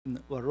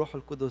والروح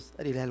القدس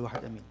الإله الواحد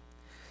امين.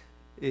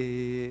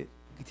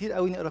 كتير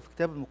قوي نقرا في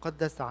الكتاب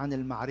المقدس عن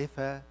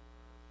المعرفه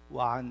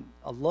وعن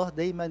الله.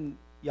 دايما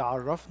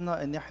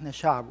يعرفنا ان احنا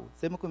شعبه،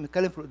 زي ما كنا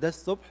بنتكلم في القداس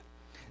الصبح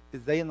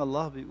ازاي ان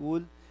الله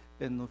بيقول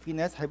انه في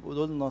ناس هيبقوا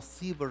دول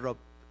نصيب الرب.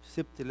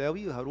 سبت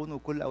لاوي وهارون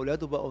وكل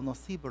اولاده بقوا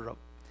نصيب الرب.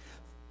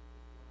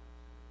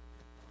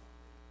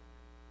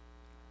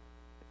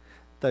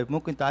 طيب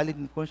ممكن تعالي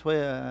نكون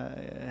شويه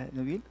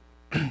نبيل.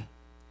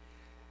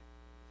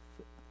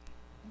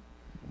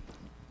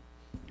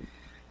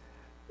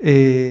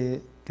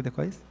 كده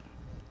كويس.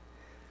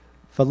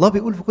 فالله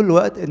بيقول في كل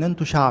وقت ان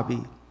انتوا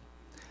شعبي،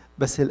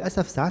 بس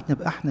للاسف ساعات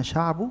نبقى احنا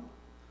شعبه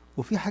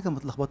وفي حاجه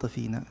متلخبطه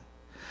فينا.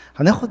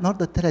 هناخد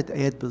النهارده الثلاث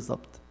ايات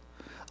بالظبط.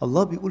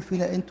 الله بيقول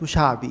فينا انتوا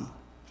شعبي،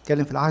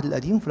 اتكلم في العهد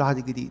القديم وفي العهد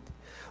الجديد،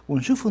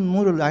 ونشوف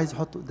النور اللي عايز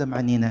يحطه قدام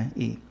عينينا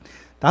ايه.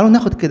 تعالوا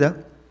ناخد كده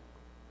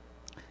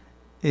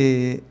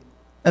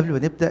قبل ما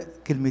نبدا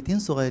كلمتين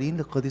صغيرين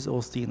للقديس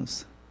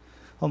اغسطينوس.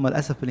 هم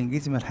للاسف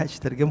بالانجليزي ما لحقش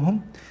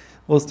ترجمهم.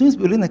 اغسطينوس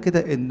بيقول لنا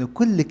كده ان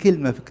كل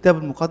كلمه في الكتاب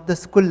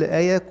المقدس، كل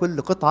ايه،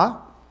 كل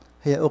قطعه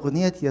هي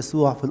اغنيه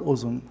يسوع في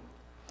الاذن،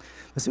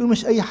 بس يقول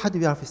مش اي حد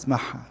بيعرف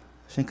يسمعها.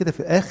 عشان كده في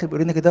الاخر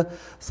بيقول لنا كده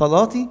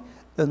صلاتي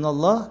ان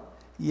الله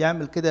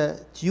يعمل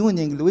كده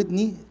تيونينج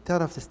لودني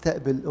تعرف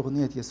تستقبل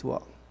اغنيه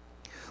يسوع.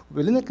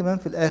 وبيقول لنا كمان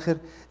في الاخر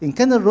ان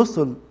كان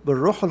الرسل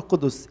بالروح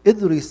القدس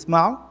قدروا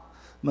يسمعوا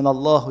من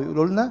الله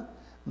ويقولوا لنا،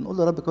 بنقول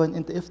يا رب كمان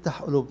انت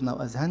افتح قلوبنا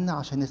واذهاننا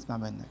عشان نسمع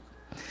منك.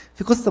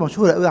 في قصه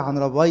مشهوره قوي عن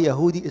رباي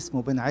يهودي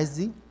اسمه بن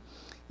عزي.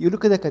 يقولوا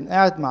كده كان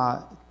قاعد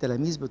مع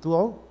التلاميذ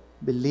بتوعه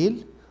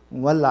بالليل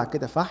ومولع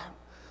كده فحم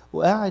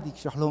وقاعد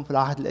يشرح لهم في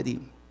العهد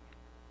القديم.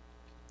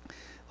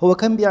 هو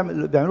كان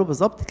بيعملوا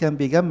بالظبط، كان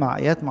بيجمع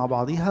ايات مع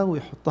بعضيها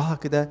ويحطها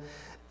كده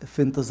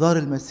في انتظار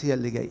المسيح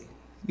اللي جاي.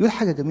 يقول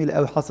حاجه جميله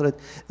قوي حصلت.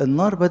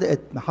 النار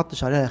بدات، ما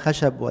حطش عليها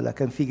خشب ولا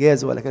كان في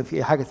جاز ولا كان في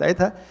اي حاجه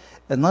ساعتها،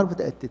 النار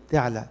بدات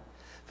تتعلى.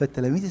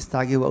 فالتلاميذ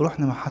استعجبوا قالوا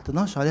احنا ما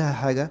حطيناش عليها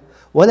حاجه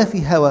ولا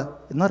في هواء،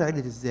 النار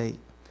علت ازاي؟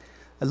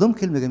 قال لهم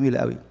كلمه جميله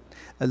قوي.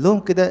 قال لهم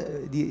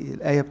كده، دي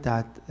الايه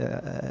بتاعت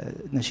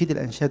نشيد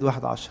الانشاد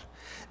 11،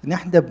 ان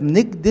احنا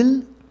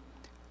بنجدل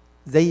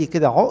زي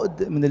كده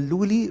عقد من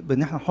اللولي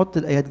بان احنا نحط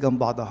الايات جنب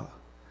بعضها.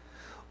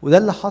 وده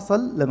اللي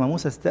حصل لما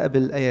موسى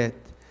استقبل الايات.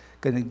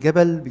 كان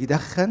الجبل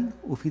بيدخن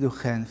وفي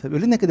دخان.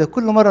 فبيقول لنا كده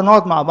كل مره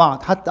نقعد مع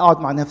بعض، حتى اقعد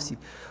مع نفسي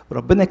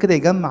وربنا كده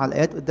يجمع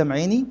الايات قدام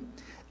عيني،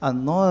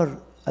 النار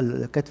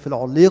اللي كانت في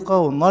العليقه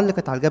والنار اللي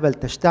كانت على الجبل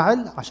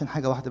تشتعل عشان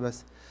حاجه واحده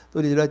بس.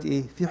 تقول لي دلوقتي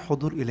ايه؟ في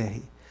حضور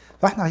الهي.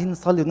 فاحنا عايزين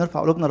نصلي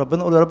ونرفع قلوبنا ربنا،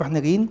 نقول يا رب احنا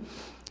جايين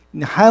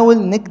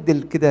نحاول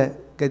نجدل كده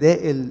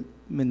جدائل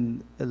من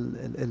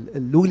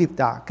اللولي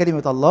بتاع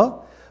كلمة الله،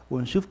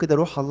 ونشوف كده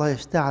روح الله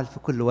يشتعل في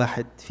كل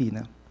واحد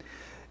فينا.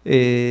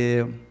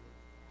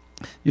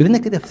 يقول لنا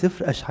كده في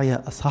سفر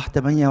أشعياء أصحاح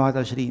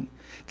 28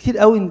 كتير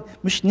قوي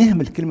مش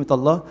نهمل كلمة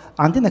الله.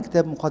 عندنا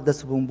كتاب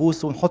مقدس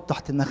وبنبوسه ونحط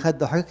تحت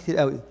المخدة وحاجات كتير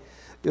قوي.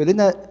 يقول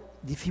لنا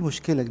دي في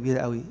مشكلة كبيرة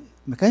قوي،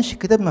 ما كانش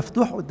الكتاب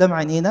مفتوح قدام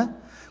عينينا،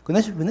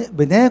 كناش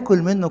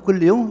بناكل منه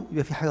كل يوم،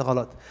 يبقى في حاجة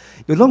غلط.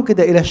 يقول لهم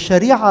كده إلى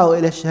الشريعة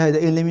وإلى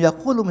الشهادة إن لم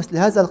يقولوا مثل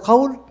هذا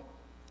القول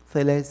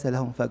فليس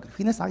لهم فجر.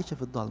 في ناس عايشة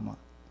في الضلمة.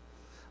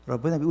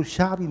 ربنا بيقول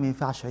شعبي ما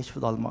ينفعش يعيش في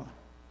ضلمة.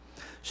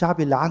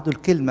 شعبي اللي عنده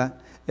الكلمة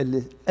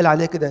اللي قال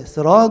عليها كده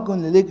سراج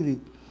لرجلي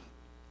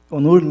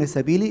ونور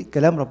لسبيلي،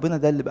 كلام ربنا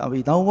ده اللي بقى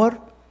بينور،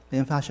 ما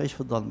ينفعش يعيش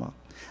في الضلمة.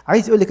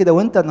 عايز يقول لي كده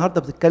وانت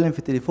النهارده بتتكلم في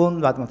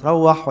التليفون بعد ما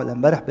تروح ولا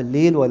امبارح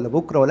بالليل ولا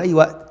بكره ولا اي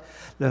وقت،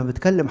 لما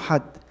بتكلم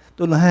حد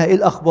تقول له ها ايه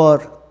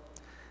الاخبار؟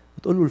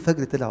 بتقول له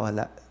الفجر طلع ولا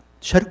لا؟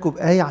 تشاركه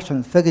بآية عشان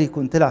الفجر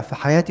يكون طلع في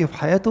حياتي وفي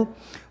حياته،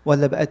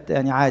 ولا بقت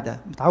يعني عادة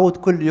متعود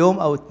كل يوم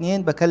أو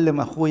اتنين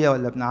بكلم أخويا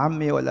ولا ابن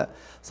عمي ولا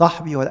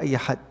صاحبي ولا أي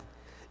حد؟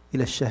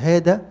 إلى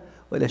الشهادة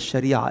وإلى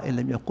الشريعة إن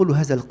لم يقولوا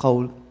هذا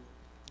القول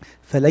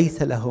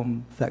فليس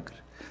لهم فجر.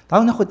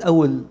 تعالوا ناخد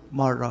أول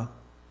مرة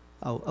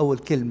أو أول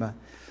كلمة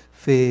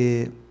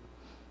في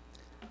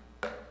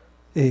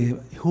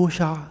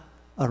هوشع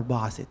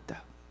 4:6.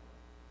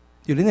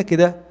 يقول لنا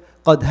كده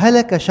قد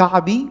هلك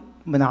شعبي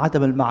من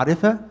عدم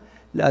المعرفة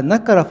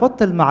لأنك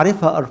رفضت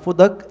المعرفة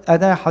أرفضك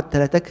أنا حتى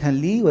لا تكهن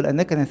لي،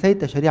 ولأنك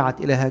نسيت شريعة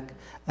إلهك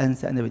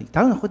أنسى أنا بنيك.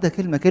 تعالوا ناخدها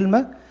كلمة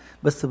كلمة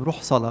بس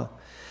بروح صلاة.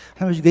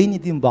 احنا مش جايين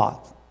ندين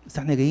بعض، بس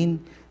احنا جايين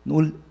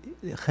نقول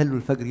خلوا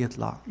الفجر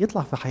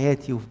يطلع في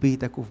حياتي وفي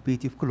بيتك وفي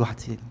بيتي وفي كل واحد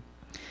فينا.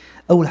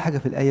 أول حاجة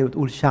في الآية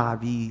بتقول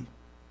شعبي،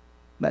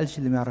 ما قالش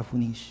اللي ما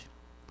يعرفونيش،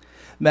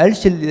 ما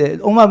قالش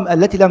الأمم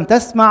التي لم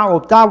تسمع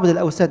وبتعبد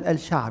الأوثان، قال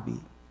شعبي.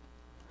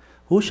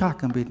 هوشع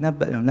كان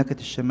بيتنبأ لمملكة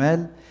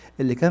الشمال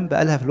اللي كان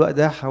بقالها في الوقت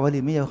ده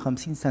حوالي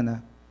 150 سنة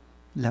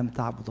لم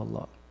تعبد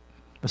الله،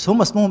 بس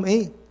هم اسمهم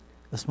ايه؟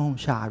 اسمهم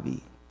شعبي.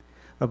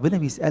 ربنا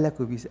بيسألك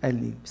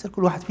وبيسألني، بيسأل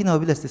كل واحد فينا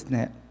وبلا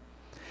استثناء،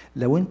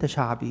 لو انت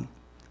شعبي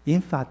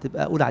ينفع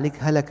تبقى اقول عليك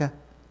هلكة؟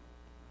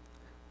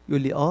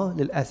 يقول لي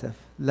للأسف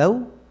لو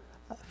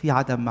في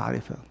عدم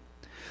معرفة.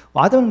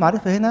 وعدم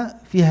المعرفة هنا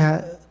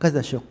فيها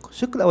كذا شق.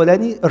 الشق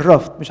الأولاني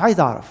الرفض، مش عايز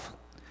أعرف،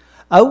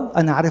 أو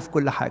أنا عارف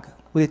كل حاجة،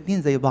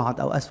 والاثنين زي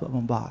بعض أو أسوأ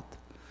من بعض.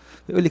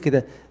 يقول لي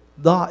كده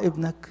ضاع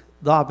ابنك،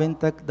 ضاع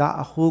بنتك،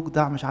 ضاع اخوك،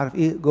 ضاع مش عارف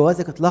ايه،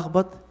 جوازك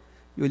اتلخبط،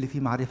 يقول لي في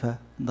معرفه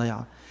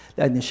ضايعه.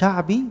 لان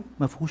شعبي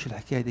ما فيهوش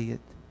الحكايه ديت.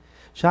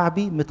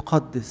 شعبي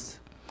متقدس،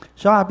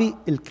 شعبي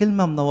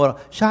الكلمه منوره،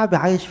 شعبي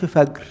عايش في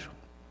فجر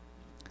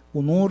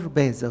ونور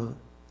بازغ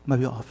ما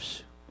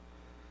بيقفش.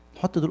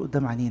 نحط دول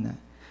قدام عينينا.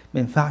 ما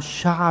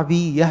ينفعش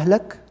شعبي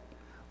يهلك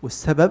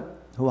والسبب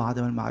هو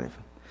عدم المعرفه.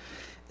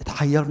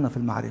 اتحيرنا في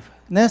المعرفه.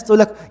 ناس تقول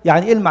لك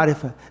يعني ايه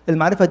المعرفه؟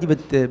 المعرفه دي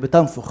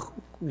بتنفخ،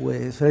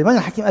 وسليمان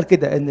الحكيم قال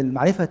كده ان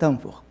المعرفه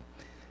تنفخ.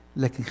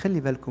 لكن خلي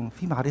بالكم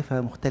في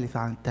معرفه مختلفه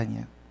عن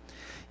الثانيه.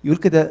 يقول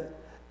كده،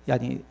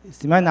 يعني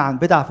سمعنا عن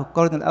بدعه في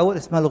القرن الاول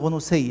اسمها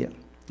الغنوصيه.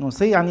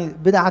 الغنوصيه يعني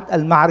بدعه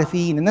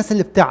المعرفيين، الناس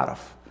اللي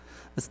بتعرف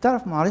بس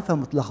تعرف معرفه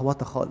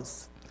متلخبطه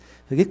خالص.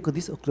 فجه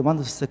القديس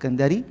اقليماندوس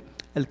السكندري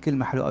قال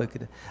كلمه حلوه قوي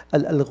كده،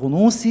 قال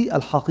الغنوصي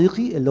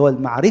الحقيقي اللي هو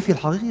المعرفي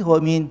الحقيقي هو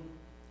مين؟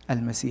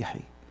 المسيحي.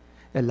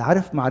 اللي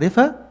عارف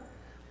معرفه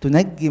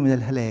تنجي من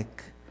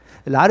الهلاك،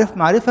 اللي عارف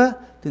معرفه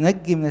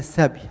تنجي من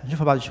السبي،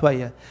 هنشوفها بعد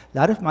شويه.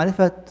 اللي عارف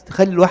معرفه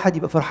تخلي الواحد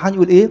يبقى فرحان،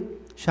 يقول ايه؟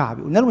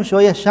 شعبي. قلنا له من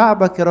شويه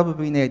شعبك يا رب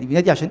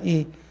بينادي عشان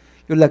ايه؟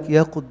 يقول لك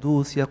يا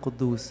قدوس يا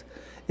قدوس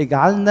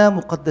اجعلنا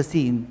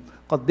مقدسين،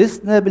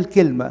 قدسنا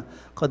بالكلمه،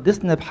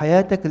 قدسنا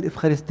بحياتك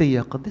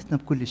الافخارستيه، قدسنا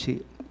بكل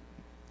شيء.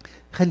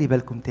 خلي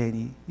بالكم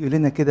تاني، يقول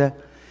لنا كده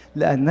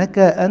لانك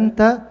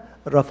انت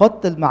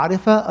رفضت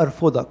المعرفه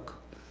ارفضك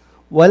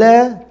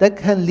ولا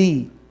تكهن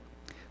لي.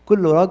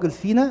 كل راجل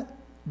فينا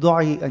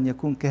دعي ان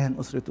يكون كاهن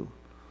اسرته،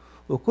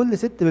 وكل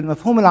ست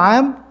بالمفهوم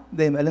العام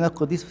زي ما قال لنا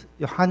القديس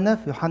يوحنا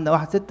في يوحنا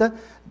 1:6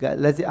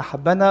 الذي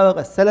احبنا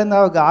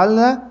وغسلنا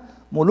وجعلنا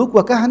ملوك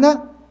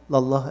وكهنه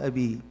لله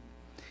ابيه.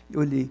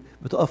 يقول لي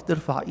بتقف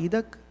ترفع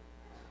ايدك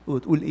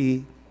وتقول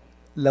ايه؟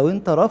 لو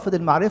انت رافض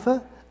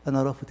المعرفه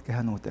انا رافض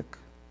كهنوتك.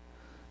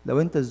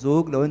 لو انت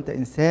الزوج، لو انت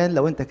انسان،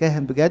 لو انت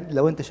كاهن بجد،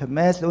 لو انت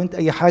شماس، لو انت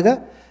اي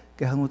حاجه،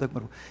 كهنوتك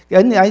مرفوض.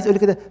 كأني عايز اقول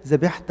كده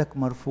ذبيحتك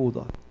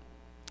مرفوضه.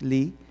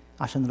 ليه؟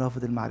 عشان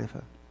رافض المعرفه.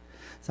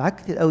 ساعات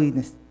كتير قوي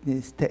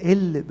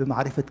نستقل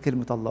بمعرفه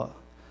كلمه الله،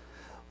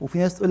 وفي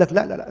ناس تقول لك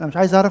لا لا لا انا مش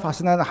عايز اعرف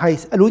عشان انا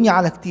هيسالوني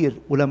على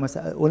كتير، ولما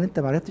ولا انت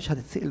ما عرفتش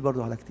هتتسال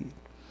برضه على كتير.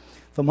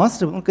 في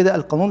مصر بنقول كده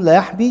القانون لا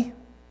يحمي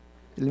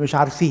اللي مش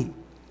عارفين.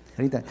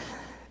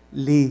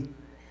 ليه؟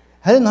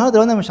 هل النهارده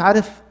لو انا مش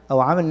عارف او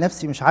عامل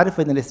نفسي مش عارف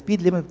ان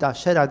السبيد ليميت بتاع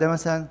الشارع ده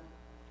مثلا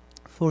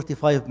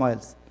 45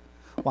 مايلز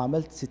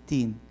وعملت 60،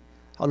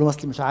 هقول له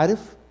اصلي مش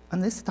عارف؟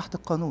 انا لسه تحت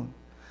القانون.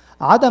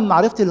 عدم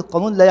معرفتي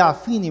للقانون لا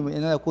يعفيني من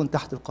ان انا اكون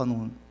تحت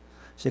القانون.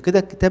 عشان كده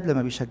الكتاب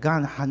لما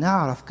بيشجعنا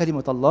هنعرف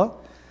كلمه الله،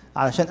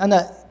 علشان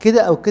انا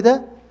كده او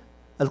كده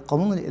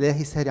القانون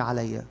الالهي ساري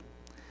عليا.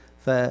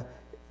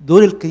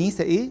 فدور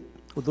الكنيسه ايه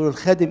ودور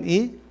الخادم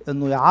ايه؟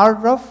 انه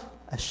يعرف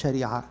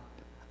الشريعه،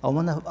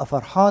 او انا ابقى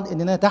فرحان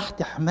ان انا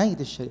تحت حمايه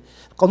الشريعه.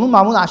 القانون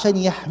معمول عشان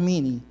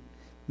يحميني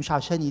مش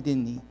عشان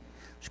يدني.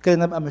 مش كده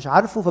انا ابقى مش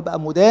عارفه فبقى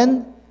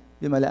مدان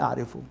بما لا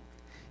اعرفه.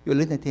 يقول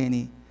لنا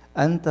تاني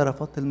انت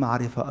رفضت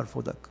المعرفه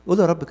ارفضك. قول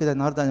يا رب كده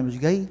النهارده انا مش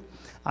جاي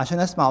عشان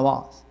اسمع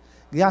وعظ،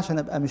 جاي عشان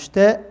ابقى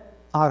مشتاق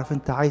اعرف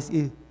انت عايز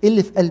ايه، ايه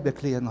اللي في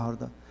قلبك ليا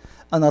النهارده.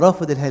 انا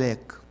رافض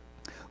الهلاك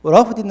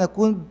ورافض ان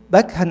اكون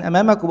بكهن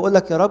امامك وبقول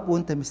لك يا رب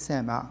وانت مش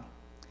سامع،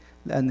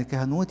 لان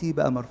كهنوتي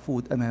بقى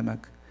مرفوض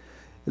امامك.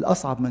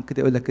 الاصعب من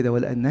كده يقول لك كده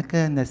ولانك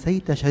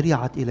نسيت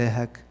شريعه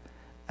الهك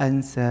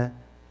انسى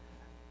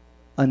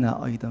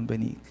انا ايضا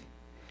بنيك.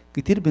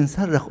 كتير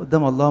بنصرخ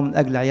قدام الله من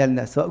اجل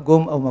عيالنا سواء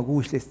جم او ما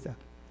جوش لسه،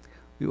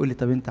 ويقول لي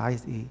طب انت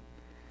عايز ايه؟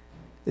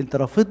 انت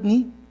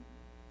رافضني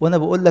وانا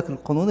بقول لك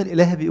القانون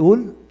الالهي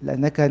بيقول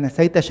لانك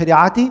نسيت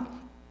شريعتي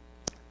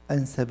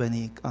انسى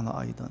بنيك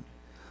انا ايضا.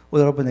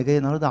 ويا رب انا جاي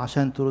النهارده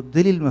عشان ترد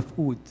لي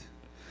المفقود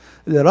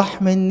اللي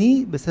راح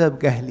مني بسبب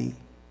جهلي،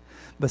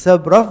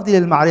 بسبب رفضي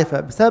للمعرفه،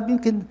 بسبب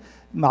يمكن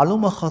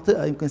معلومه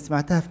خاطئه يمكن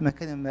سمعتها في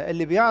مكان ما.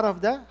 اللي بيعرف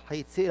ده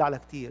هيتسأل على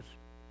كتير،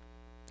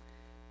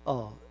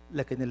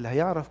 لكن اللي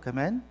هيعرف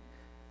كمان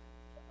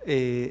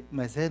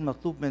ما زال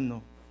مطلوب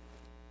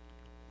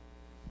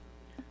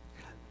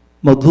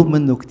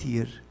منه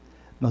كتير،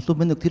 مطلوب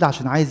منه كتير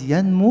عشان عايز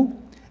ينمو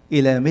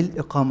الى ملء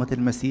اقامه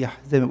المسيح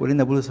زي ما بيقول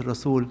لنا بولس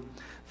الرسول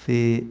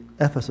في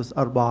افسس 4:13.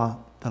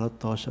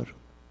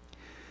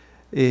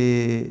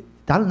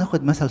 تعالوا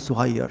ناخد مثل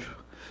صغير.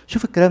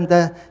 شوف الكلام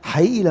ده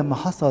حقيقي لما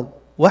حصل،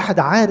 واحد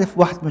عارف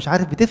واحد مش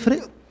عارف،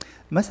 بتفرق.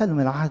 مثل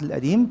من العهد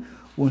القديم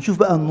ونشوف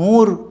بقى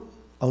النور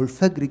او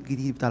الفجر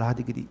الجديد بتاع العهد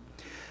الجديد.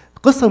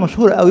 قصه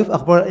مشهوره قوي في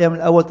اخبار الايام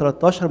الاول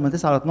 13 من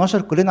 9 ل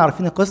 12. كلنا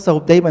عارفين القصه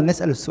ودايما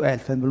نسال السؤال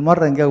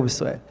فبالمره نجاوب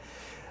السؤال.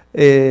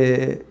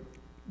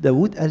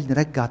 داود قال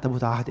نرجع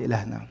تابوت عهد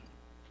الهنا.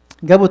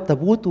 جابوا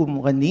التابوت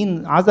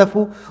والمغنيين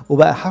عزفوا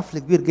وبقى حفل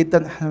كبير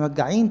جدا، احنا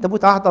مرجعين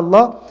تابوت عهد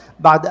الله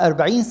بعد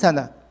 40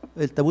 سنه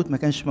التابوت ما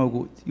كانش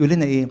موجود. يقول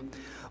لنا ايه؟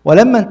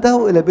 ولما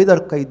انتهوا الى بيدر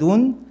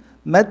قيدون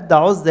مد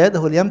عزة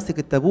يده ليمسك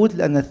التابوت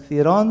لان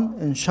الثيران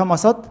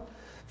انشمصت،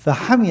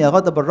 فحمي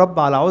غضب الرب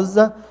على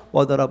عزة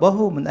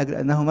وضربه من اجل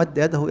انه مد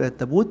يده الى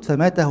التابوت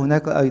فمات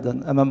هناك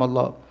ايضا امام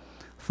الله.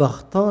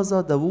 فاغتاظ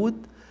داود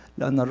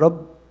لان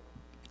الرب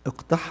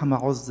اقتحم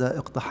عزة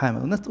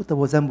اقتحاما. والناس تقول طب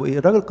هو ذنبه ايه؟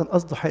 الراجل كان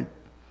قصده حلو.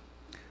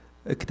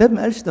 الكتاب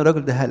ما قالش ان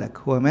الراجل ده هلك،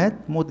 هو مات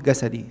موت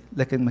جسدي،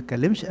 لكن ما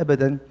اتكلمش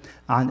ابدا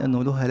عن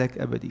انه له هلاك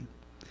ابدي.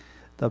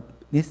 طب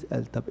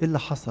نسال، طب ايه اللي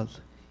حصل؟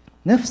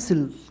 نفس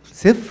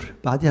السفر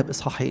بعدها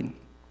باصحاحين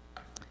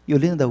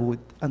يقول لنا داود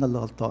انا اللي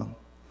غلطان،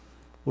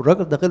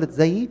 والراجل ده غلط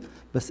زيي،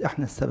 بس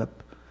احنا السبب،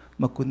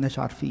 ما كناش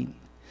عارفين.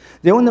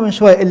 زي قلنا من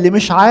شويه، اللي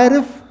مش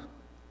عارف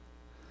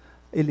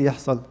ايه اللي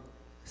يحصل؟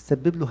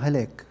 سبب له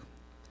هلاك.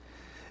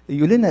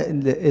 يقول لنا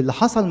ان اللي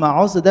حصل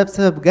مع عز ده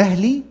بسبب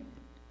جهلي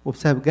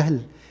وبسبب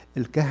جهل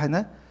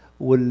الكهنه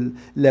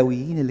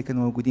واللاويين اللي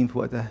كانوا موجودين في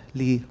وقتها.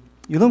 ليه؟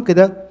 يقول لهم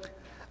كده،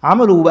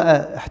 عملوا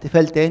بقى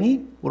احتفال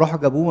تاني وراحوا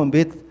جابوه من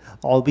بيت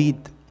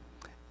عبيد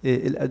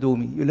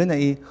الادومي. يقول لنا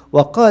ايه؟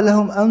 وقال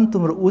لهم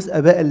انتم رؤوس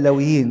اباء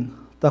اللاويين،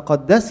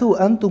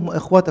 تقدسوا انتم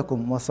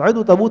واخوتكم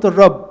واصعدوا تابوت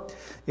الرب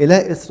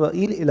اله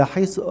اسرائيل الى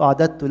حيث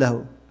اعددت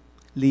له.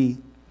 ليه؟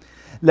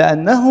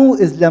 لانه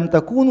اذ لم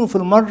تكونوا في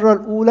المره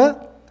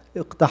الاولى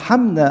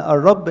اقتحمنا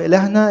الرب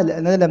الهنا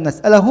لاننا لم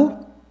نساله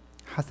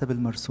حسب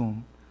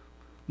المرسوم.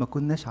 ما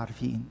كناش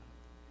عارفين.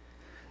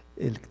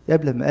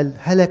 الكتاب لما قال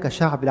هلك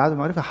شعب لعدم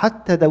المعرفه،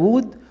 حتى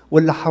داود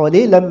واللي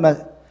حواليه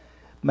لما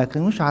ما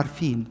كانوش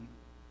عارفين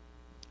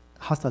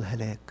حصل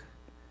هلاك.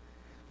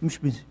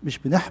 مش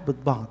بنحبط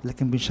بعض،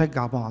 لكن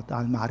بنشجع بعض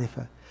على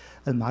المعرفه،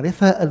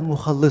 المعرفه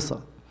المخلصه.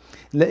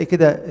 نلاقي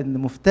كده ان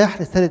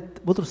مفتاح رساله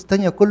بطرس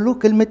الثانيه كله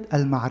كلمه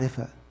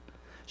المعرفه.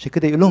 عشان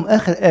كده يقول لهم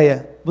اخر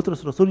ايه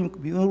بطرس الرسول،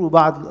 بيقولوا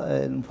بعض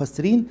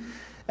المفسرين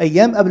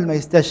ايام قبل ما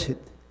يستشهد،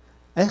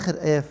 اخر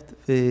ايه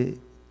في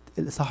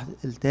الاصحاح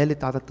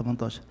الثالث عدد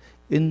 18،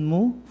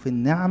 انموا في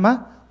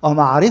النعمه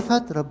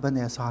ومعرفه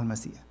ربنا يسوع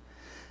المسيح.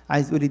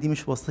 عايز يقول لي دي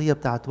مش وصيه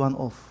بتاعت وان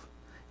اوف،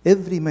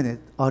 every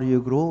minute are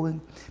you growing،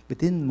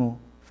 بتنمو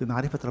في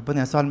معرفه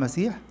ربنا يسوع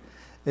المسيح.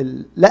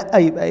 لا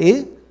يبقى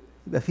ايه؟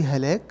 يبقى في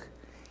هلاك،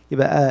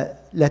 يبقى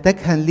لا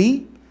تكهن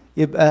لي،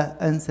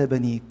 يبقى انسى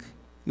بنيك.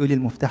 يقول لي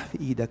المفتاح في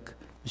ايدك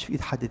مش في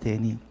ايد حد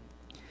تاني.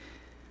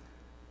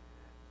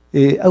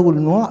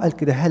 اول نوع قال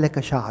كده هلك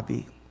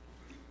شعبي.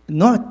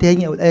 النوع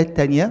الثاني او الايه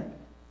الثانيه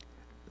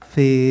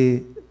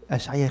في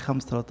اشعياء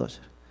 5:13،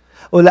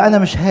 قول لا انا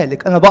مش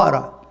هالك، انا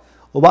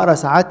بقرا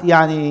ساعات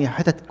يعني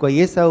حتت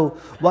كويسه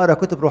وبقرا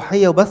كتب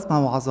روحيه وبسمع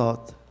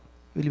وعظات.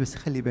 يقول لي بس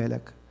خلي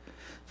بالك،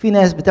 في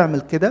ناس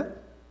بتعمل كده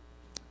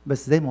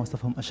بس زي ما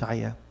وصفهم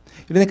اشعياء.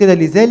 يقول لنا كده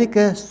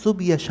لذلك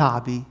سبي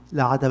شعبي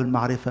لعدم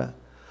المعرفه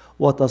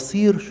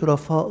وتصير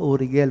شرفاء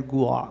رجال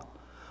جوع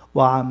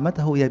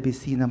وعامته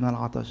يابسين من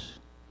العطش.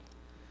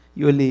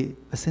 يقول لي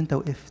بس انت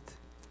وقفت،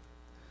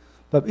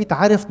 فبقيت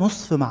عارف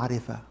نصف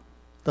معرفه.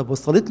 طب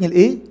وصلتني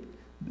لايه؟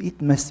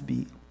 بقيت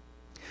مسبي.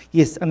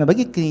 انا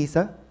باجي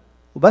الكنيسه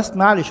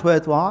وبسمع لي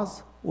شويه وعظ،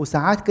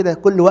 وساعات كده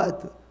كل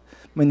وقت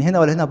من هنا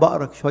ولا هنا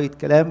بقرا شويه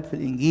كلام في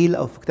الانجيل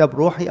او في كتاب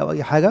روحي او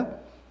اي حاجه،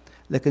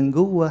 لكن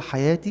جوه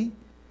حياتي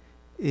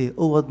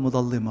اوض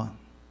مظلمه،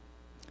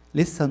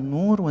 لسه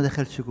النور ما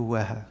دخلش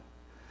جواها.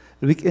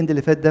 الويك اند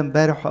اللي فات ده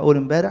امبارح واول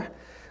امبارح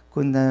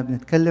كنا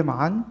بنتكلم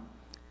عن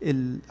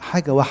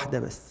حاجه واحده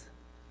بس،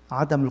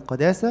 عدم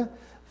القداسه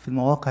في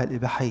المواقع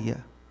الاباحيه.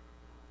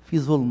 في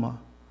ظلمه،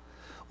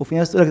 وفي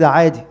ناس تقول لك ده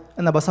عادي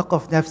انا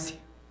بثقف نفسي،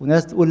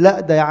 وناس تقول لا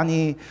ده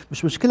يعني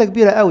مش مشكله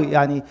كبيره قوي،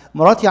 يعني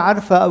مراتي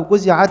عارفه او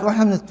جوزي عارف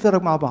واحنا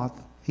بنتفرج مع بعض.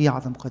 هي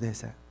عدم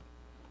قداسه،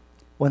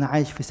 وانا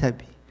عايش في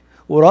سبي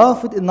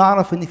ورافض ان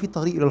اعرف ان في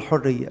طريق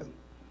للحريه.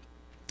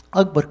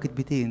 اكبر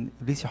كذبتين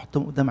ابليس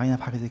يحطهم قدام عيننا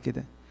في حاجه زي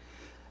كده.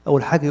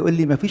 اول حاجه يقول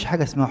لي ما فيش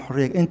حاجه اسمها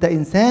حريه، انت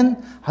انسان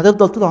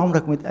هتفضل طول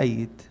عمرك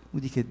متقيد،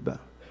 ودي كذبه.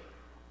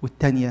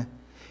 والثانيه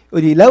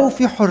يقول لي لو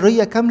في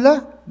حريه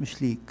كامله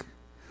مش ليك،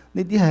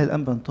 نديها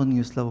للانبا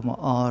انطونيوس، لو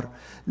مقار،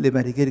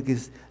 لماري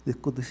جرجس،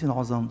 للقديسين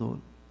العظام دول،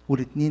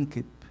 والاثنين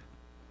كذب.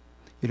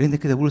 يقول لنا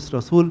كده بولس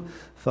الرسول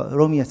في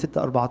رومية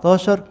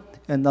 6:14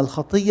 ان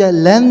الخطيه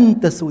لن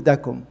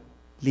تسودكم.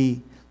 ليه؟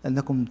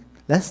 لانكم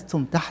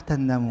لستم تحت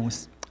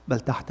الناموس بل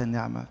تحت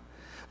النعمه.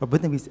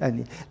 ربنا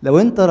بيسالني لو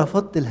انت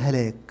رفضت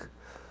الهلاك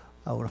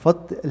او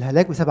رفضت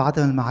الهلاك بسبب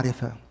عدم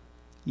المعرفه،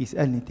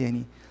 يسالني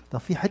تاني طب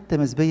في حته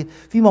مسبيه،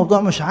 في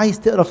موضوع مش عايز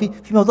تقرا فيه،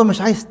 في موضوع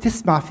مش عايز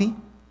تسمع فيه.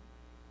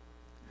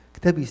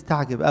 كتاب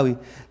يستعجب قوي.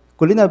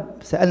 كلنا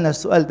سالنا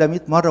السؤال ده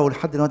 100 مره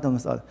ولحد دلوقتي ما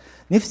بنساله.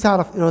 نفسي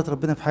اعرف اراده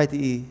ربنا في حياتي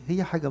ايه؟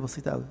 هي حاجه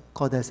بسيطه قوي،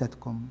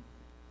 قداستكم.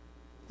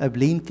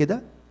 قابلين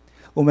كده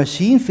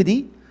وماشيين في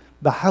دي،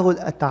 بحاول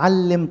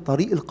اتعلم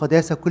طريق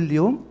القداسه كل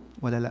يوم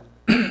ولا لا؟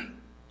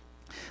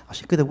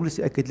 عشان كده بولس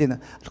يأكد لنا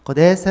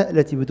القداسة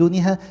التي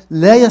بدونها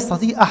لا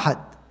يستطيع أحد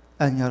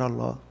أن يرى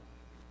الله.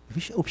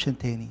 مفيش أوبشن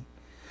تاني.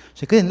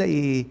 عشان كده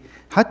نلاقي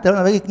حتى لو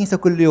أنا باجي كنيسة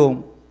كل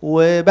يوم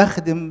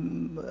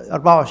وبخدم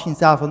 24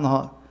 ساعة في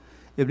النهار،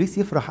 إبليس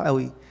يفرح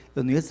قوي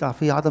إنه يزرع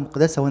فيه عدم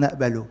قداسة وأنا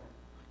أقبله.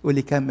 يقول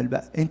لي كمل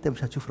بقى، أنت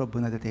مش هتشوف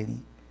ربنا ده تاني.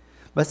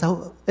 بس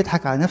أهو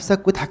اضحك على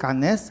نفسك واضحك على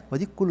الناس،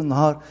 وديك كل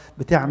النهار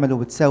بتعمل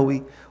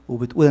وبتسوي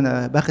وبتقول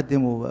أنا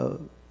بخدم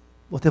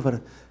وتفر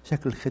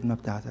شكل الخدمة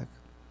بتاعتك.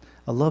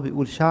 الله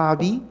بيقول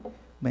شعبي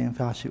ما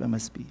ينفعش يبقى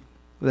مسبي،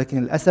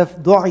 ولكن للأسف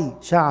دعي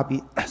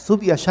شعبي،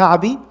 سبي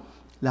شعبي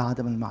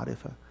لعدم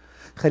المعرفة.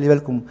 خلي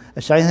بالكم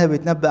اشعياء هنا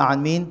بيتنبأ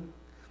عن مين؟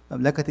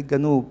 مملكة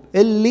الجنوب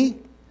اللي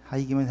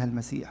هيجي منها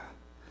المسيح،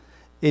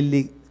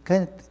 اللي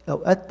كانت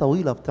اوقات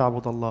طويلة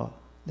بتعبد الله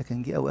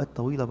لكن جه اوقات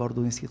طويلة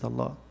برضو نسيت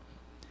الله.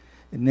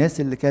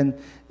 الناس اللي كان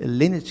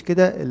اللينج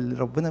كده اللي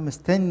ربنا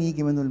مستني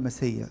يجي منه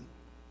المسيح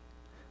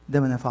ده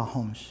ما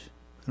نفعهمش.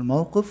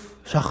 الموقف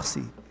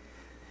شخصي،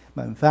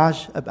 ما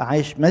ينفعش ابقى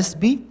عايش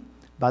مسبي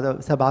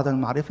بسبب عدم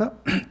المعرفة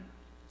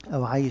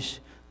او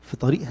عايش في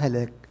طريق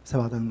هلاك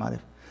بسبب عدم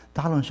المعرفة.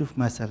 تعالوا نشوف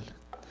مثل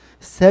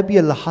السبي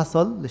اللي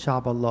حصل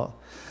لشعب الله.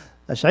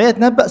 اشعياء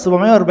اتنبأ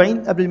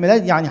 740 قبل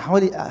الميلاد، يعني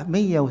حوالي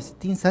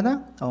 160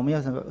 سنة او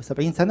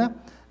 170 سنة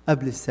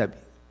قبل السبي.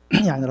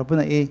 يعني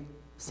ربنا ايه؟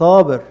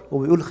 صابر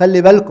وبيقول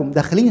خلي بالكم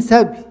داخلين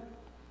سبي.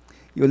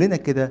 يقول لنا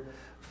كده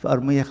في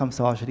أرمية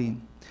 25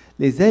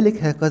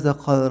 لذلك هكذا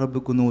قال رب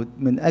الجنود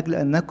من أجل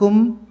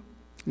أنكم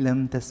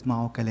لم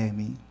تسمعوا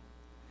كلامي.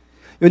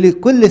 يقول لي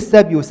كل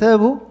السبي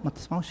وسببه ما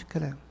تسمعوش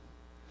الكلام.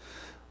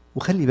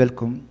 وخلي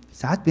بالكم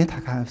ساعات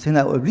بنضحك على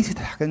نفسنا او ابليس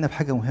يضحك علينا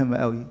بحاجه مهمه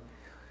قوي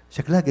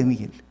شكلها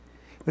جميل.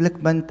 يقول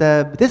لك ما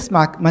انت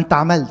بتسمع، ما انت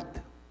عملت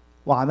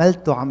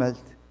وعملت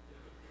وعملت.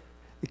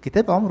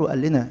 الكتاب عمره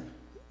قال لنا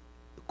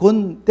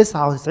كن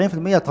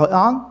 99%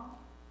 طائعا،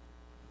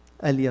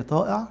 قال يا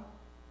طائع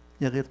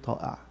يا غير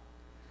طائع.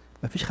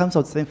 ما فيش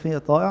 95%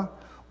 طائع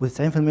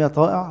و90%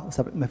 طائع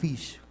ما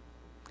فيش.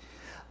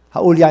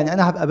 هقول يعني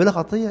انا هبقى بلا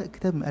خطيه؟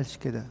 الكتاب ما قالش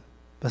كده،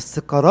 بس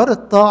قرار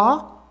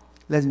الطاعه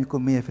لازم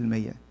يكون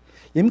 100%.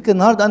 يمكن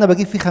النهارده انا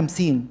بجيب فيه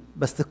 50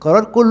 بس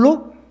القرار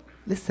كله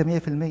لسه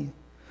 100%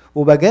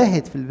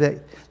 وبجاهد في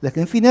الباقي.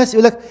 لكن في ناس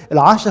يقول لك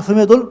ال10%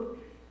 دول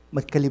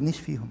ما تكلمنيش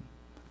فيهم،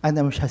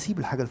 انا مش هسيب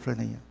الحاجه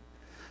الفلانيه،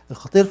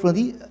 الخطيه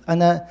الفلانيه دي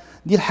انا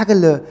دي الحاجه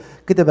اللي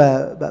كده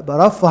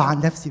برفع عن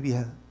نفسي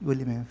بيها. يقول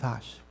لي ما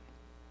ينفعش.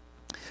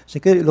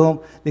 عشان كده يقول لهم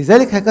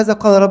لذلك هكذا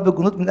قال رب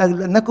الجنود من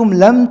اجل انكم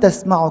لم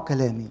تسمعوا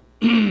كلامي.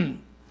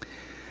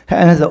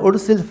 أنا ذا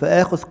أرسل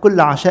فآخذ كل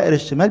عشائر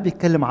الشمال،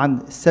 بيتكلم عن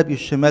السبي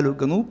الشمال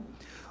والجنوب.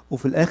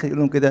 وفي الآخر يقول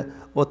لهم كده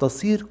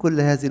وتصير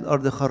كل هذه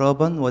الأرض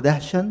خرابا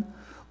ودهشا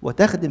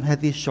وتخدم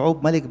هذه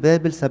الشعوب ملك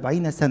بابل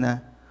 70 سنة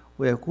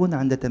ويكون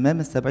عند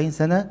تمام 70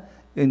 سنة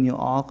إني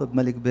أعاقب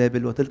ملك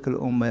بابل وتلك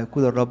الأمة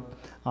يكون الرب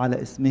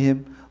على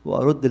اسمهم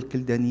وأرد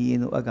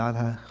الكلدانيين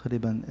وأجعلها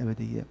خربا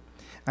أبدية.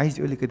 عايز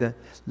يقول لي كده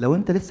لو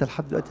أنت لسه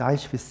لحد دلوقتي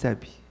عايش في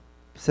السبي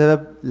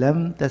بسبب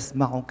لم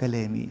تسمعوا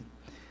كلامي،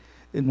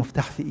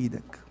 المفتاح في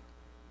إيدك.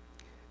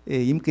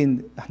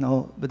 يمكن احنا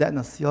اهو بدأنا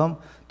الصيام،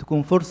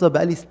 تكون فرصة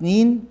بقالي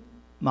سنين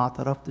ما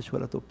اعترفتش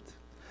ولا تبت،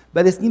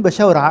 بقالي سنين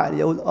بشاور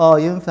عقلي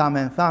اقول ينفع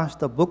ما ينفعش،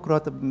 طب بكره،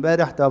 طب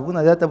امبارح، طب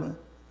ابونا ده، طب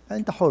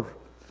انت حر.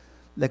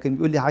 لكن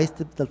بيقول لي عايز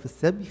تفضل في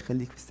السبي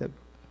خليك في السبي.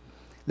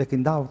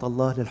 لكن دعوة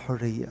الله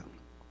للحرية.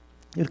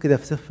 يقول كده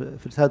في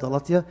رسالة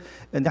غلاطيا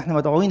ان احنا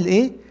مدعوين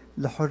لايه؟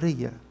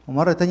 لحرية.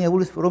 ومرة تانية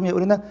بولس في روميا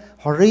يقول لنا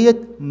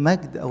حرية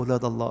مجد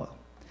اولاد الله.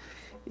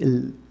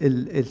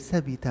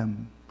 السبي تم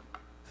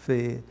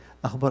في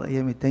أخبار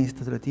أيام الثاني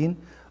 36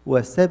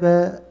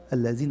 وسبى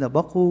الذين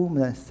بقوا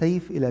من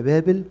السيف إلى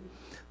بابل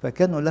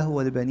فكانوا له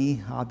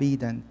ولبنيه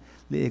عبيدا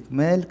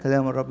لإكمال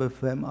كلام الرب في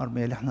فم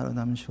أرميا اللي احنا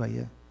قلناه من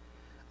شوية.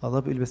 الله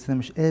بيقول بس أنا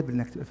مش قابل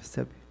إنك تبقى في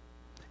السبي.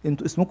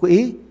 أنتوا اسمكم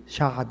إيه؟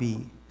 شعبي.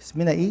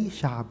 اسمنا إيه؟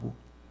 شعبه.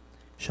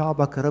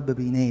 شعبك يا رب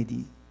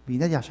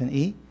بينادي عشان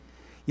إيه؟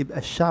 يبقى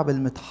الشعب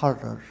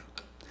المتحرر.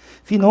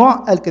 في نوع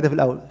قال كده في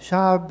الأول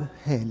شعب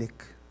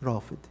هالك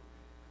رافض،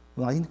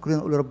 وبعدين كلنا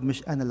نقول يا رب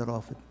مش انا اللي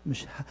رافض،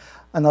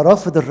 انا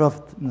رافض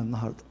الرفض من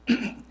النهارده.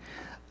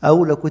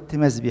 او لو كنت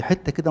مسبي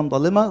حته كده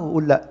مظلمه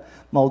واقول لا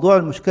موضوع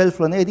المشكله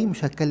الفلانيه دي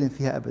مش هتكلم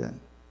فيها ابدا.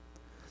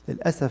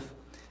 للاسف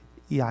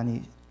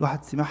يعني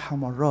الواحد سمعها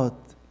مرات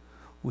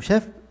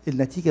وشاف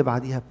النتيجه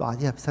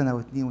بعديها بسنه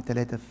واثنين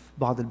وثلاثه في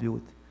بعض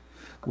البيوت،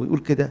 ويقول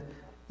كده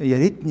يا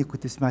ريتني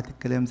كنت سمعت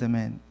الكلام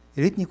زمان،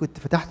 يا ريتني كنت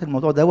فتحت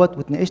الموضوع دوت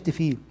واتناقشت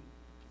فيه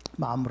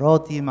مع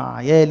مراتي، مع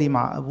عيالي،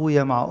 مع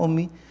ابويا، مع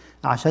امي،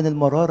 عشان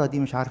المرارة دي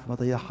مش عارف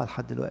مضيعها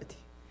لحد دلوقتي.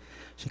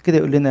 عشان كده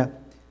يقول لنا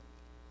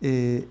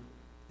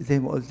زي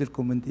ما قلت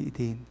لكم من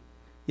دقيقتين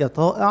يا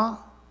طائع.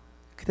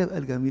 الكتاب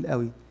قال جميل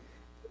قوي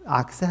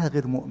عكسها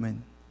غير مؤمن.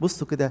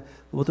 بصوا كده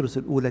في بطرس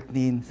الأولى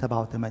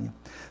 2:7-8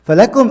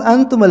 فلكم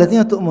أنتم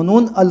الذين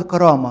تؤمنون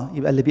الكرامة.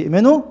 يبقى اللي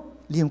بيؤمنوا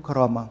ليهم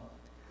كرامة.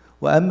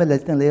 وأما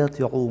الذين لا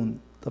يطيعون.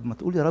 طب ما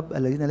تقول يا رب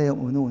الذين لا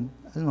يؤمنون،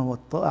 قال ما هو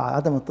الطائع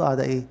عدم الطاعة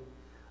ده إيه؟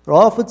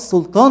 رافض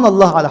سلطان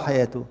الله على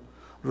حياته،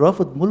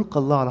 رافض ملك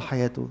الله على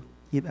حياته،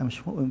 يبقى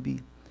مش مؤمن بيه.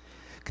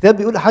 الكتاب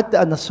بيقول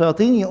حتى أن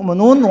الشياطين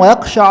يؤمنون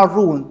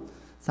ويقشعرون.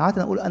 ساعات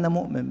أنا أقول أنا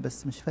مؤمن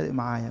بس مش فارق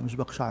معايا، مش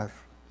بقشعر.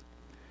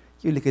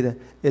 يقول لي كده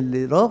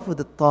اللي رافض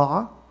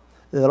الطاعة،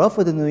 اللي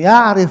رافض إنه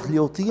يعرف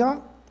ليطيع،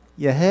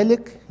 يا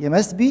هالك يا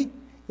مسبي،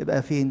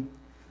 يبقى فين؟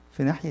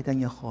 في ناحية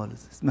تانية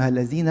خالص اسمها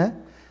الذين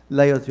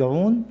لا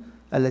يطيعون،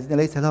 الذين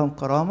ليس لهم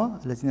كرامة،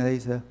 الذين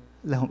ليس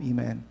لهم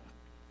إيمان.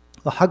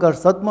 وحجر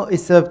صدمة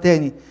السبب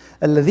تاني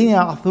الذين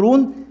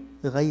يعثرون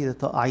غير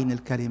طائعين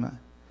الكلمة.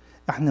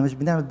 احنا مش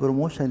بنعمل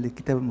بروموشن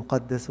للكتاب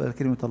المقدس ولا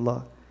كلمة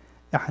الله.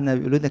 احنا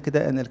بيقولوا لنا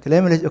كده ان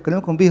الكلام الذي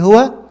اكلمكم به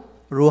هو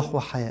روح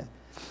وحياة.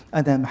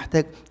 انا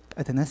محتاج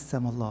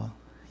أتنسم الله.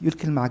 يقول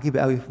كلمة عجيبة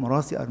قوي في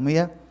مراسي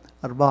أرميا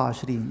 24،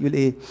 يقول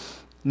إيه؟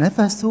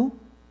 نفس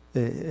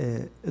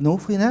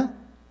نوفنا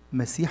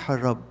مسيح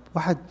الرب.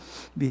 واحد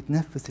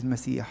بيتنفس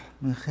المسيح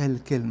من خلال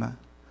الكلمة،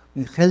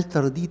 من خلال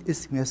ترديد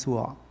اسم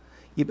يسوع،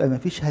 يبقى ما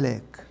فيش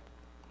هلاك،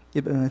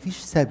 يبقى ما فيش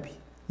سبي،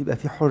 يبقى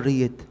في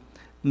حرية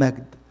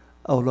مجد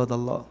أولاد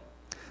الله.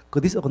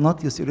 قديس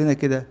إغناطيوس يقول لنا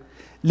كده: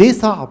 ليه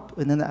صعب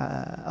إن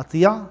أنا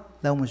أطيع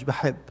لو مش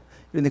بحب؟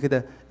 يقول لنا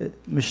كده: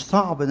 مش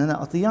صعب إن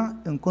أنا أطيع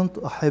إن كنت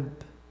أحب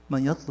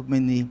من يطلب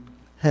مني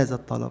هذا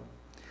الطلب.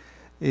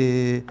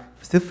 في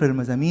سفر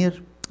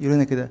المزامير يقول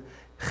لنا كده: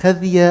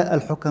 خذي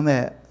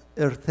الحكماء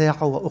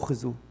ارتاحوا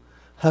وأخذوا،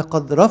 ها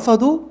قد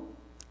رفضوا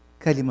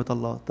كلمة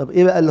الله. طب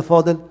إيه بقى اللي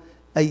فاضل؟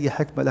 أي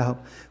حكمة لهم.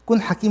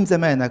 كن حكيم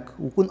زمانك،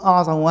 وكن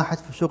أعظم واحد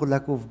في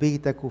شغلك وفي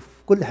بيتك وفي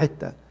كل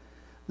حتة،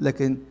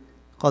 لكن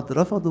قد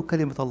رفضوا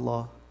كلمة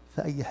الله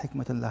فأي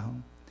حكمة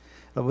لهم.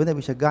 ربنا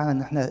بيشجعنا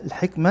ان احنا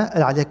الحكمة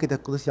قال عليها كده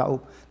القديس يعقوب: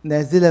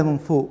 نازلة من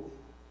فوق،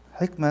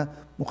 حكمة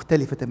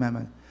مختلفة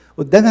تماما.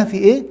 قدامها في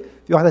ايه؟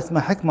 في واحدة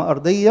اسمها حكمة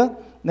أرضية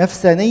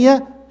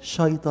نفسانية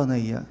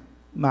شيطانية،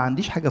 ما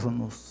عنديش حاجة في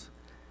النص،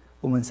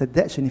 وما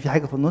نصدقش ان في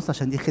حاجة في النص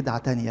عشان دي خدعة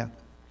تانية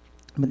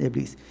من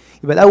إبليس.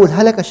 يبقى الأول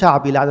هلك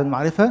شعبي لعدم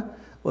المعرفة،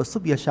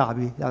 والصبي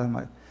شعبي لعدم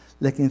المعرفة.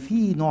 لكن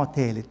في نوع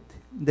ثالث،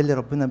 ده اللي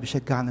ربنا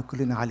بيشجعنا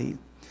كلنا عليه.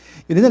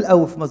 يقول لنا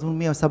الأول في مزمور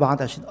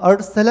 127: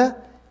 أرسل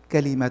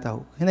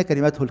كلمته. هنا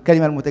كلمته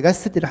الكلمة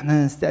المتجسد اللي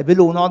احنا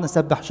هنستقبله ونقعد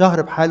نسبح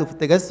شهر بحاله في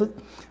التجسد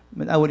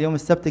من أول يوم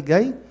السبت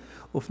الجاي،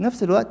 وفي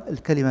نفس الوقت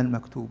الكلمة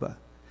المكتوبة.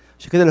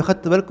 عشان كده لو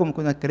خدت بالكم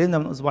كنا اتكلمنا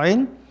من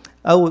أسبوعين،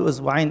 أول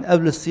أسبوعين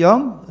قبل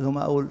الصيام اللي هم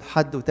أول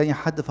حد وتاني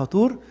حد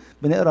فطور،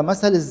 بنقرأ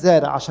مثل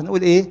الزارع عشان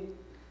نقول إيه؟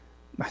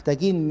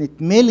 محتاجين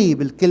نتملي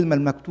بالكلمة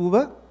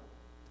المكتوبة،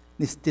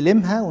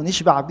 نستلمها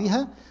ونشبع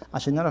بيها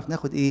عشان نعرف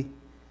ناخد إيه؟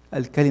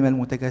 الكلمة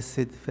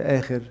المتجسد في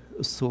آخر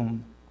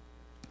الصوم.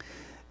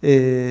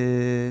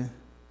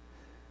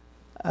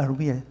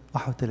 أرميا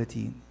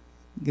 31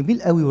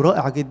 جميل قوي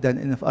ورائع جدا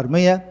ان في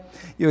أرميا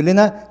يقول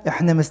لنا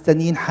احنا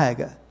مستنيين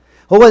حاجة،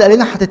 هو اللي قال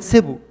لنا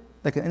هتتسبوا،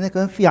 لكن انا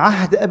كمان في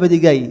عهد ابدي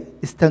جاي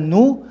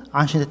استنوه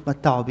عشان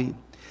تتمتعوا بيه.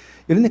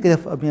 يقول لنا كده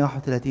في أرميا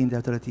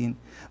 31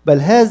 بل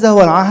هذا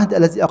هو العهد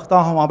الذي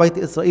اقطعه مع بيت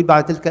اسرائيل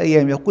بعد تلك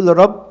الايام، يقول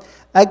الرب: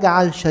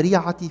 اجعل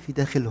شريعتي في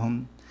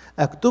داخلهم،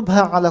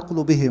 اكتبها على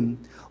قلوبهم،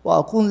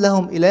 واكون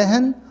لهم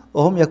الها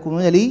وهم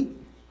يكونون لي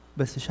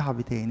بس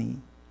شعب تاني.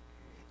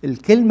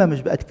 الكلمة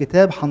مش بقت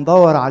كتاب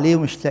هندور عليه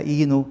ومش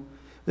لاقيينه،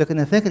 لكن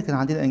أنا فاكر كان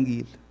عندنا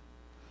إنجيل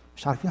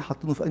مش عارفين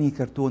حاطينه في أنهي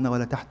كرتونة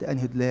ولا تحت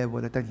أنهي دولاب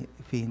ولا تاني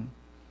فين.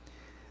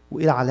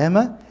 وإيه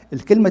العلامة؟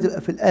 الكلمة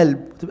تبقى في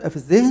القلب وتبقى في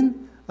الذهن: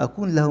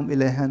 أكون لهم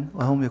إلها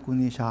وهم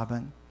يكونون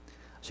شعبا.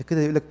 عشان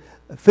كده يقول لك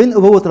فين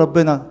أبوة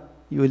ربنا؟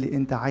 يقول لي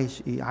أنت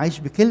عايش إيه؟ عايش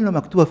بكلمة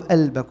مكتوبة في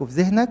قلبك وفي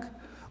ذهنك،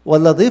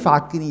 ولا ضيف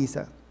على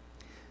الكنيسة؟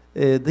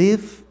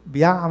 ضيف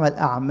بيعمل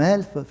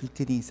أعمال في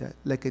الكنيسة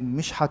لكن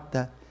مش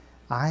حتى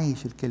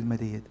عايش الكلمة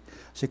ديت.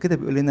 عشان كده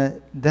بيقول لنا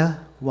ده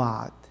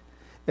وعد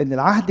إن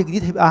العهد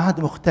الجديد هيبقى عهد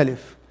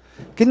مختلف.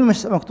 كلمة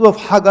مش مكتوبة في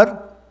حجر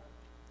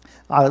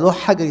على لوح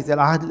حجري زي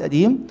العهد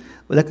القديم،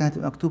 ولكن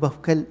هتبقى مكتوبة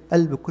في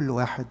قلب كل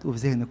واحد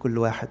وفي ذهن كل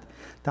واحد.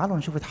 تعالوا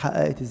نشوف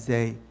اتحققت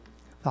ازاي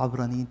في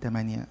عبرانيين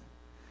 8.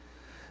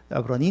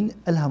 عبرانيين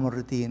قالها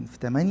مرتين في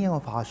 8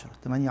 وفي 10،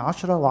 8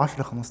 10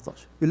 و10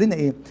 15. يقول لنا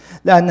ايه؟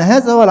 لأن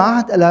هذا هو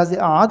العهد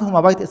الذي أعاده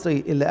مع بيت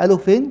إسرائيل، اللي قالوا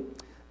فين؟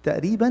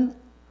 تقريبا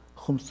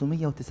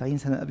 590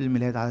 سنة قبل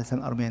الميلاد على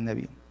لسان أرميا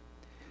النبي.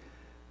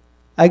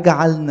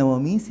 أجعل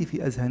نواميسي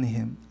في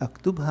أذهانهم،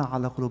 أكتبها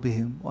على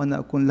قلوبهم، وأنا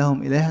أكون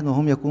لهم إلها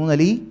وهم يكونون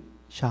لي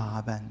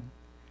شعبا.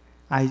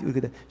 عايز يقول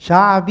كده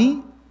شعبي،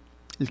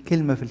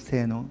 الكلمة في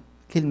لسانه،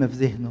 الكلمة في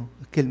ذهنه،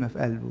 الكلمة في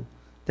قلبه،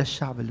 ده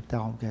الشعب اللي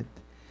بتاعه بجد.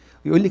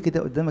 يقول لي كده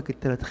قدامك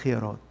الثلاث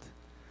خيارات: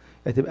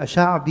 يا تبقى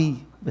شعبي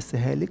بس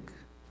هالك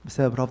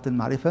بسبب رفض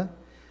المعرفة،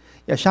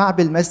 يا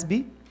شعبي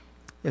المسبي،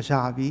 يا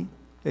شعبي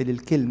اللي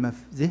الكلمة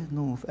في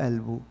ذهنه وفي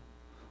قلبه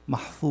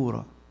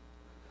محفورة،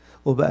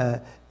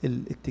 وبقى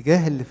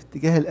الاتجاه اللي في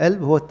اتجاه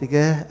القلب هو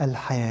اتجاه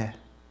الحياة.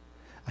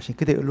 عشان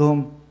كده يقول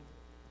لهم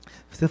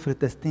في سفر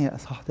التثنية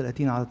اصحاح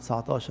 30 على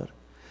 19: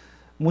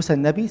 موسى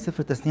النبي، سفر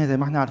التثنية زي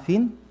ما احنا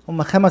عارفين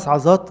هم 5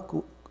 عظات،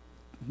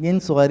 2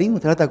 صغيرين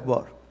و3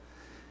 كبار،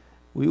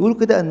 ويقولوا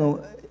كده انه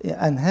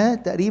انهاه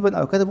تقريبا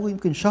او كتبه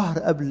يمكن شهر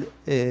قبل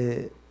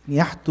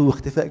نياحته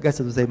واختفاء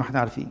جسده زي ما احنا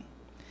عارفين.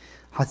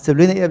 هتسيب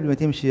لنا ايه قبل ما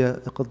تمشي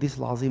يا القديس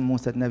العظيم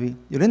موسى النبي؟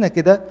 يقول لنا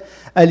كده: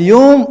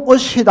 اليوم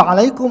اشهد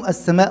عليكم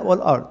السماء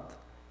والارض.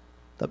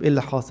 طب ايه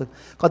اللي حاصل؟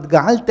 قد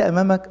جعلت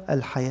امامك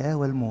الحياه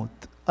والموت،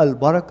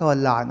 البركه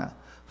واللعنه،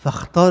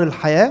 فاختار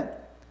الحياه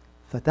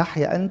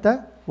فتحيا انت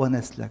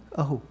ونسلك.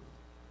 اهو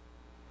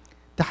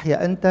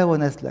تحيا انت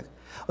ونسلك.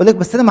 اقول لك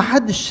بس انا ما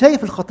حدش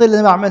شايف الخطيه اللي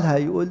انا بعملها.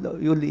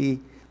 يقول لي ايه؟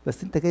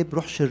 بس انت جايب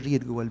روح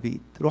شرير جوه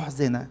البيت، روح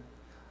زنا،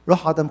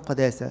 روح عدم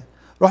قداسه،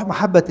 روح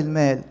محبه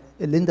المال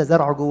اللي انت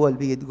زرعه جوه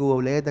البيت جوه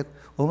اولادك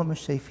وهم مش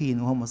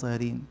شايفين وهم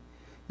صغيرين.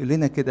 يقول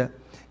لنا كده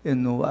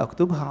انه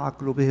واكتبها على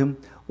قلوبهم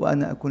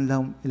وانا اكون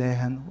لهم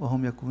الها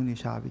وهم يكونون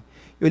شعبي.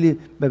 يقول لي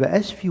ما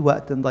بقاش في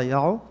وقت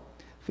نضيعه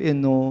في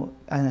انه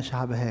انا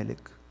شعب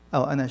هالك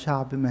او انا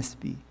شعب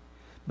مسبي،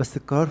 بس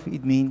القرار في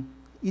ايد مين؟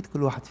 ايد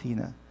كل واحد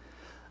فينا.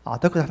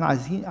 اعتقد احنا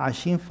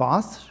عايشين في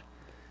عصر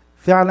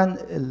فعلا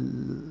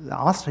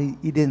العصر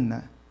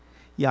يديننا.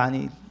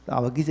 يعني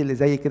العواجيز اللي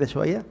زي كده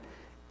شويه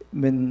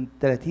من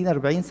 30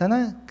 40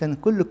 سنه كان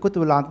كل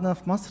الكتب اللي عندنا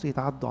في مصر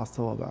يتعدوا على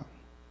الصوابع.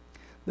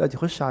 دلوقتي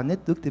يخش على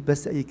النت ويكتب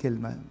بس اي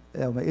كلمه،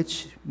 لو ما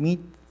لقيتش 100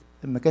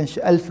 ما كانش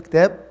 1000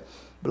 كتاب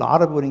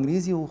بالعربي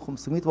والانجليزي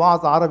و500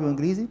 وعظ عربي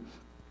وانجليزي،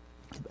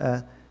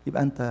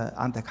 يبقى انت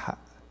عندك حق.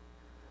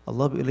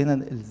 الله بيقول لنا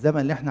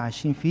الزمن اللي احنا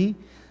عايشين فيه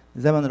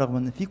زمن رغم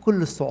ان فيه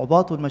كل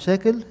الصعوبات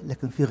والمشاكل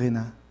لكن فيه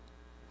غنى.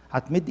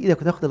 هتمد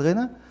ايدك وتاخد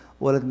الغنى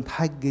ولا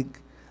متحجج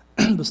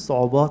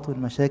بالصعوبات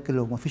والمشاكل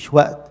ومفيش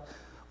وقت،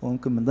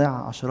 وممكن بنضيع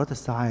عشرات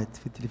الساعات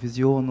في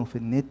التلفزيون وفي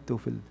النت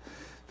وفي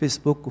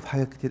الفيسبوك وفي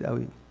حاجات كتير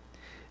قوي.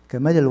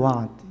 كمال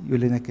الوعد يقول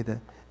لنا كده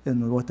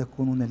انه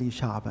وتكونون لي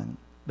شعبا،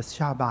 بس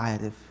شعب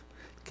عارف.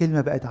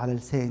 كلمة بقت على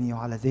لساني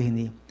وعلى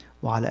ذهني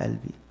وعلى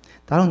قلبي.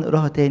 تعالوا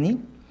نقراها تاني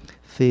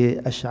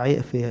في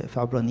أشعياء في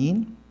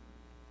عبرانيين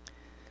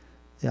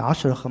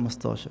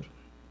 10:15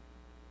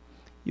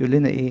 يقول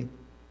لنا ايه؟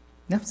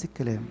 نفس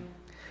الكلام.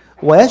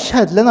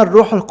 ويشهد لنا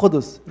الروح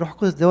القدس. الروح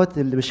القدس دوت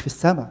اللي مش في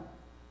السماء،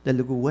 ده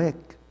اللي جواك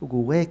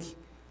وجواكي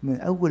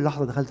من اول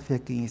لحظه دخلت فيها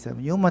الكنيسه،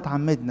 من يوم ما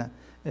اتعمدنا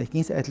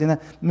الكنيسه قالت لنا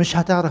مش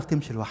هتعرف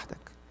تمشي لوحدك،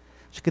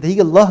 عشان كده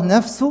يجي الله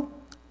نفسه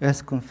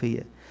يسكن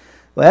فيا.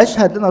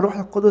 ويشهد لنا الروح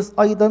القدس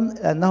ايضا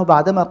انه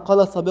بعدما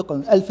قال سابقا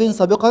 2000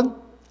 سابقا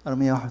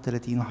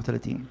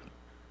 431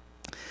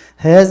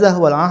 هذا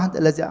هو العهد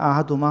الذي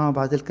أعهده معه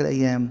بعد تلك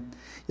الأيام،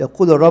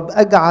 يقول الرب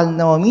أجعل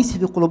نواميسي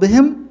في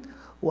قلوبهم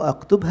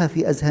وأكتبها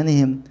في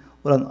أذهانهم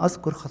ولن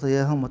أذكر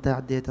خطاياهم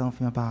وتعدياتهم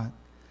فيما بعد.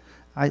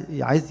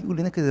 عايز يقول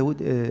لنا كده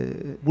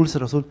بولس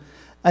الرسول،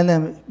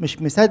 أنا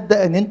مش مصدق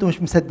إن أنتم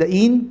مش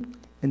مصدقين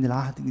إن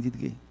العهد الجديد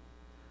جه.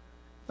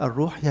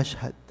 الروح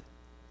يشهد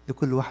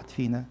لكل واحد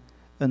فينا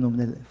إنه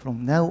من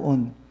from now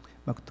on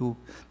مكتوب.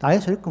 تعالوا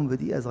أشارككم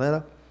بدقيقة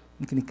صغيرة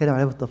ممكن نتكلم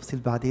عليها بالتفصيل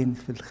بعدين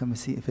في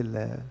الخمسين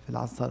في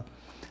العنصرة.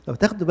 لو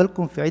تاخدوا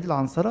بالكم في عيد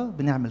العنصرة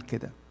بنعمل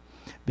كده،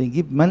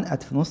 بنجيب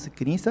منقد في نص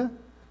الكنيسة،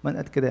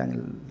 منقد كده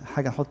يعني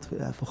حاجة نحط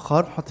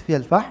فخار نحط فيها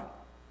الفحم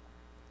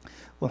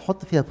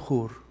ونحط فيها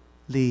بخور.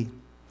 ليه؟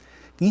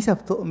 الكنيسة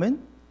بتؤمن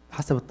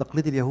حسب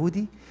التقليد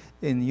اليهودي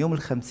إن يوم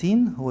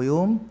 50 هو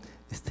يوم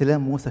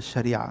استلام موسى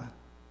الشريعة.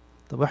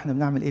 طب احنا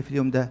بنعمل ايه في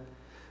اليوم ده؟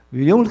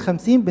 باليوم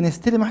 50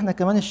 بنستلم احنا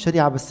كمان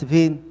الشريعة، بس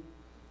فين؟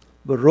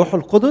 بالروح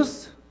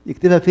القدس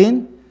يكتبها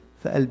فين؟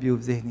 في قلبي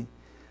وفي ذهني.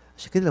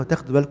 عشان كده لو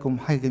تاخدوا بالكم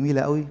حاجه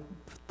جميله قوي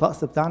في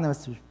الطقس بتاعنا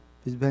بس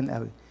مش باين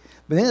قوي،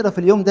 بنقرا في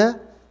اليوم ده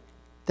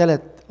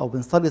 3 او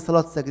بنصلي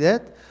صلاه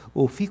سجدات،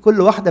 وفي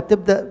كل واحده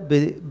بتبدا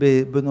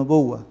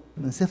بنبوه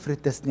من سفر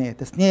التثنيه.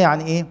 تثنيه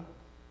يعني ايه؟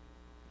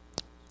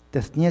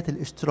 تثنيه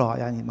الاشتراع،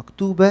 يعني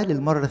مكتوبه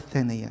للمره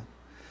الثانيه.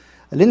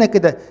 قال لنا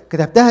كده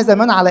كتبتها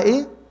زمان على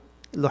ايه؟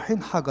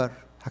 لوحين حجر،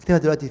 هكتبها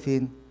دلوقتي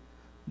فين؟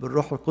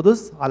 بالروح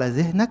القدس على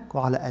ذهنك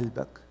وعلى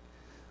قلبك.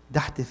 ده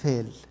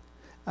احتفال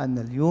أن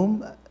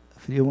اليوم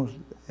في اليوم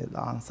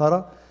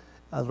العنصرة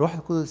الروح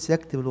القدس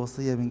يكتب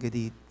الوصية من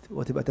جديد،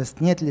 وتبقى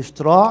تثنية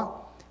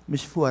الاشتراع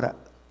مش في ورق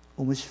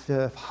ومش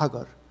في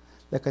حجر،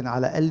 لكن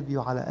على قلبي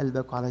وعلى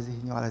قلبك وعلى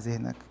ذهني وعلى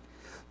ذهنك.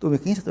 تقوم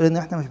الكنيسة تقول إن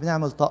إحنا مش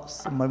بنعمل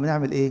طقس، أمال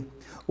بنعمل إيه؟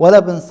 ولا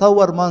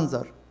بنصور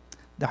منظر،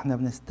 ده إحنا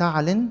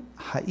بنستعلن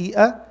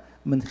حقيقة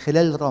من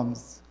خلال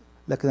رمز،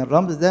 لكن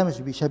الرمز ده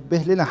مش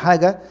بيشبه لنا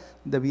حاجة،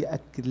 ده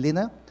بيأكد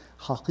لنا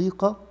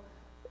حقيقة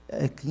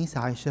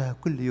الكنيسة عايشاها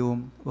كل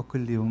يوم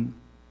وكل يوم.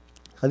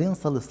 خلينا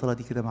نصلي الصلاة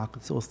دي كده مع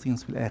القديس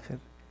أوسطينوس في الآخر.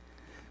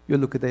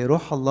 يقول له كده يا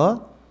روح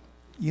الله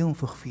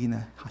ينفخ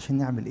فينا عشان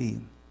نعمل إيه؟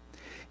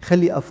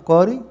 خلي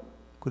أفكاري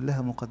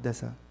كلها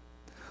مقدسة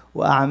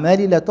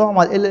وأعمالي لا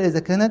تعمل إلا إذا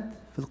كانت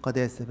في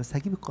القداسة. بس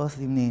هجيب القداسة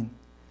دي منين؟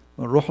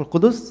 من الروح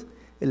القدس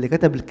اللي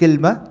كتب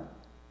الكلمة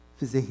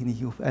في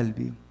ذهني وفي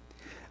قلبي.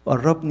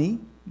 قربني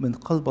من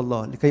قلب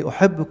الله لكي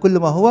أحب كل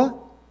ما هو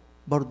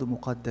برضو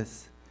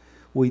مقدس،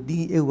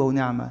 ويديني قوة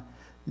ونعمة.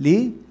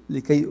 ليه؟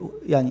 لكي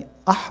يعني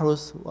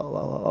أحرس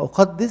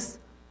وأقدس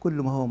كل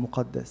ما هو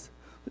مقدس.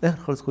 في الآخر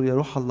خالص قول يا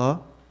روح الله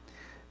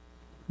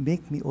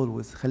make me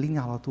always، خليني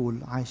على طول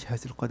عايش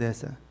هذه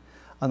القداسة.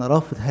 أنا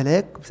رافض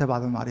هلاك بسبب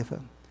عدم المعرفة،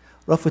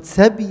 رافض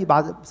سبي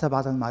بسبب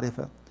عدم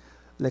المعرفة،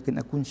 لكن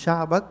أكون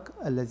شعبك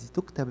الذي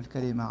تكتب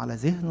الكلمة على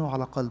ذهنه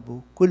وعلى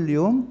قلبه كل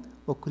يوم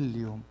وكل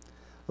يوم.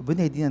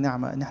 ربنا يدينا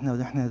نعمة إن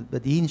إحنا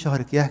بادئين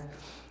شهر كياك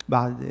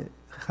بعد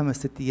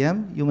 5-6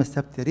 أيام. يوم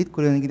السبت يا ريت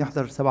كلنا نيجي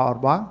نحضر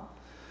 7-4،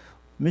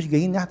 مش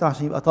جايين نحضر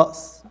عشان يبقى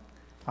طقس،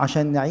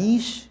 عشان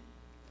نعيش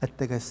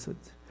التجسد.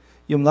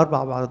 يوم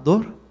الأربعاء بعد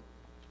الظهر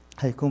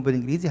هيكون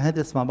بالإنجليزي،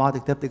 هندرس مع بعض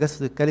كتاب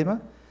تجسد الكلمة،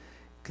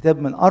 كتاب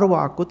من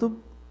أروع الكتب،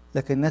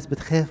 لكن الناس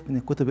بتخاف من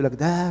الكتب، يقول لك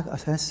ده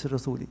أثناسيوس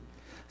الرسولي.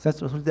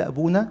 أثناسيوس الرسولي ده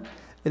أبونا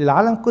اللي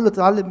العالم كله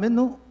تتعلم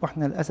منه،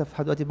 وإحنا للأسف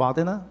لحد دلوقتي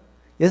بعضنا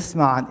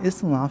يسمع عن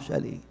اسمه ما يعرفش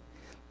قال إيه.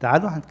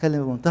 تعالوا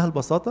هنتكلم بمنتهى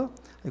البساطة،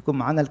 هيكون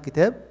معانا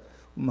الكتاب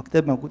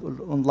والمكتب موجود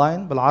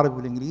اونلاين بالعربي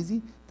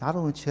والانجليزي.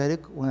 تعالوا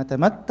نتشارك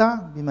ونتمتع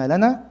بما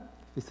لنا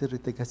في سر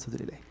التجسد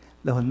الالهي.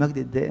 له المجد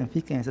الدائم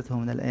في كنيسته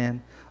من الآن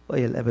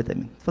وإلى الأبد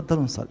آمين.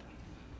 تفضلوا نصلي.